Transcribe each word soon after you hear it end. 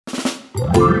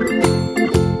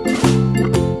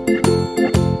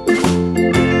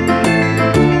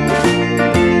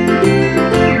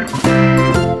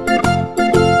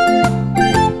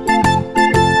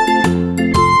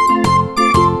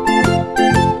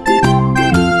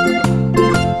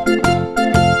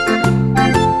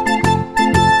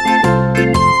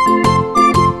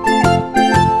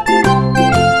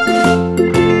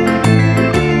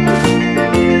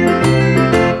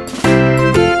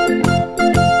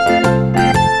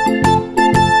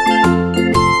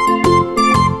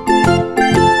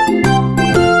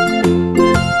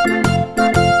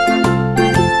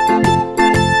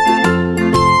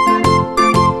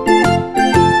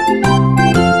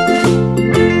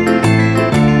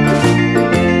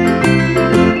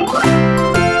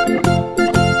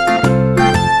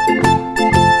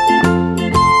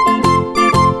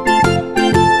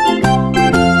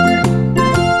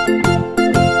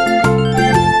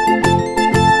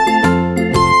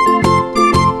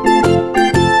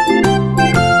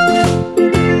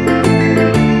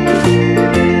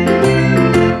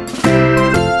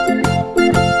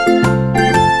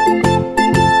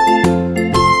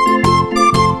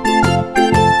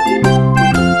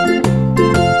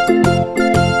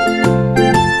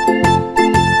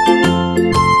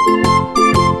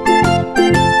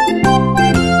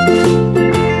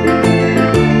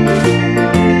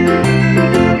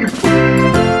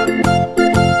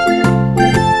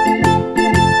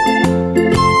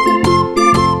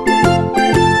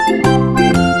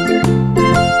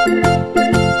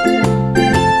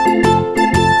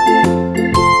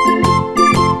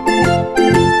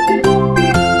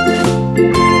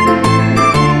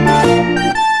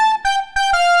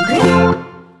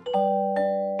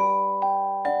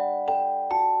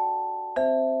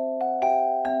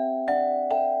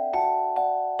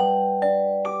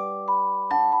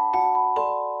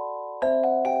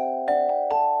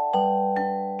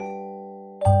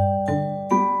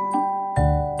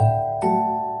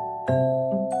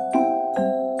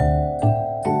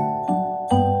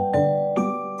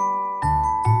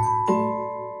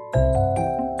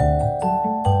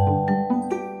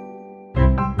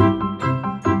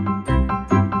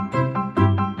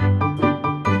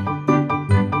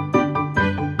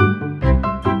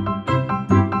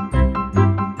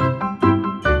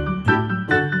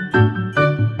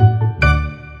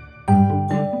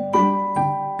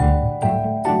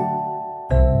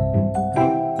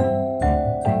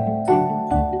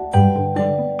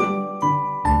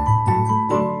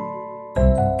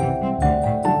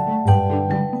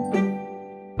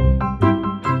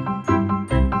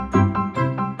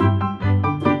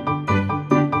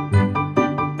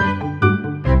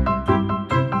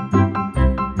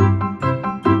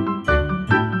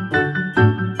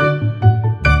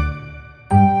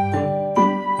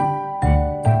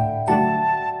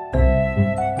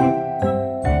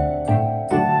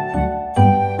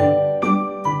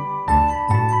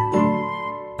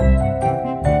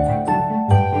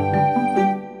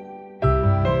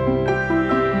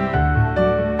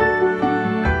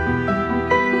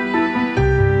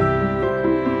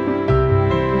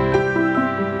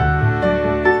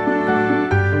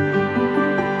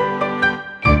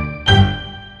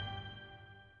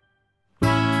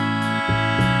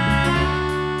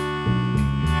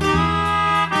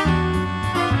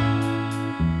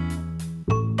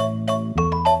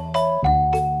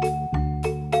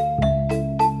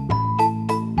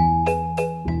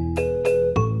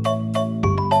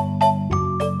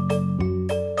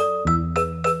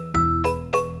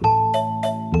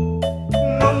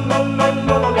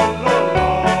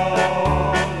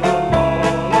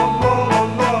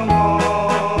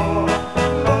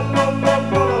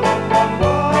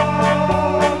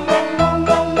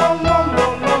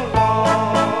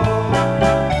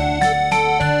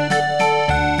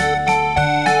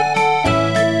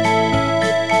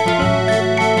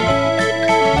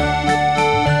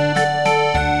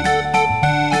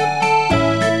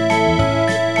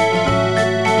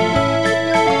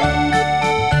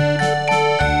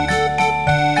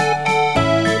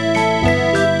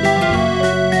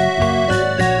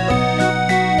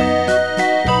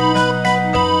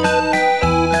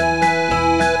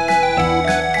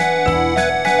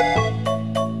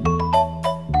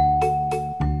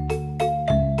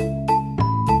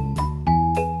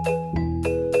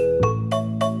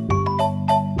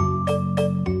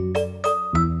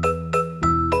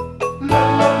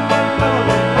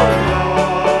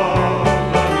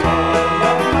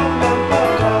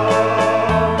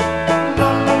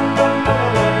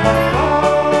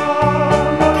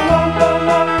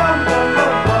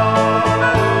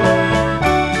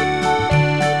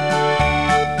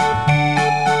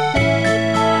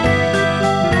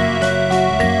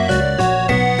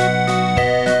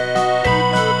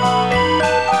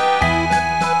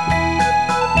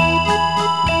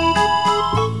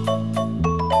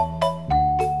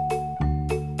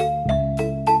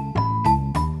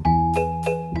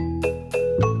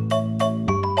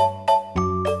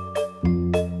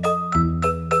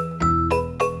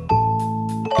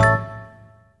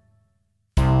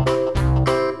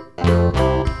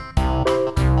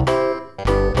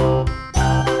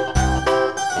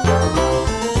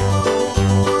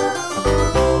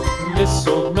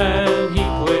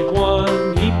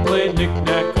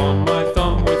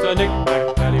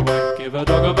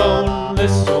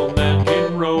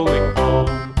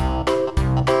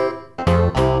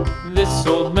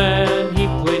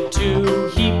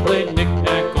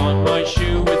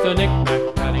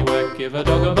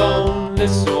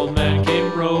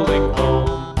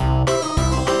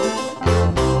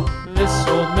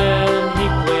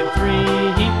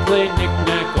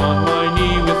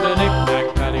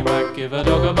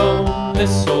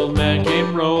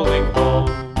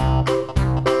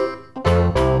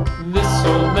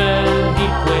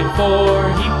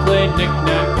played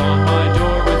knick-knack on my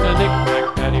door with a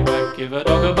knick-knack, paddywhack, give a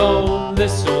dog a bone.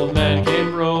 This old man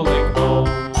came rolling home.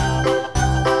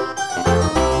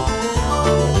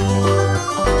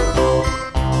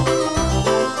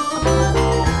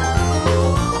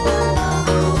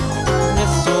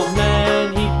 This old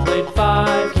man, he played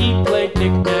five, he played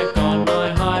knick-knack on my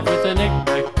hive with a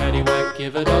knick-knack, paddywhack,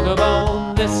 give a dog a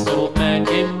bone. This old man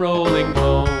came rolling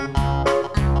home.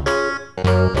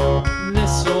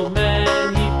 This old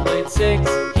man, he played six,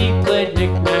 he played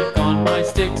knick-knack on my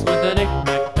sticks with a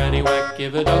knick-knack, paddywhack,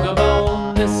 give a dog a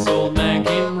bone. This old man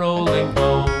came rolling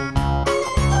home.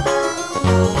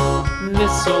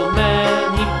 This old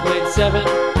man, he played seven,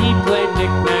 he played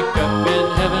knick-knack up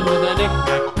in heaven with a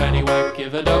knick-knack, paddywhack,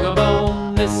 give a dog a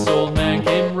bone. This old man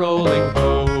came rolling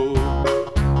home.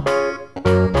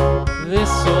 This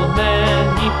old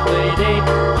man, he played eight,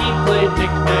 he played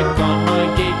knick-knack on my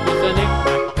gate with a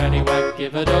knick-knack, paddywhack,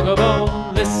 give a dog a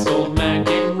bone. This old man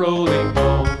came rolling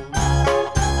home.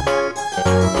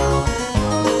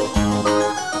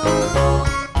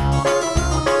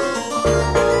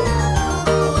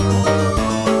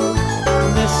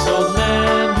 This old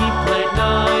man, he played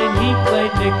nine, he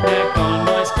played knick-knack on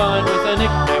my spine with a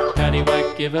knick-knack,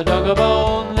 paddywhack, give a dog a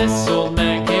bone. This old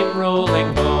man came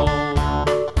rolling home.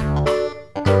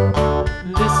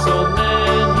 This old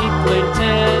man, he played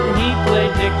ten, he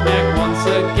played knick-knack once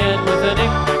again with a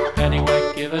knick-knack,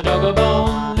 paddywhack, give a dog a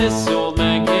bone. This old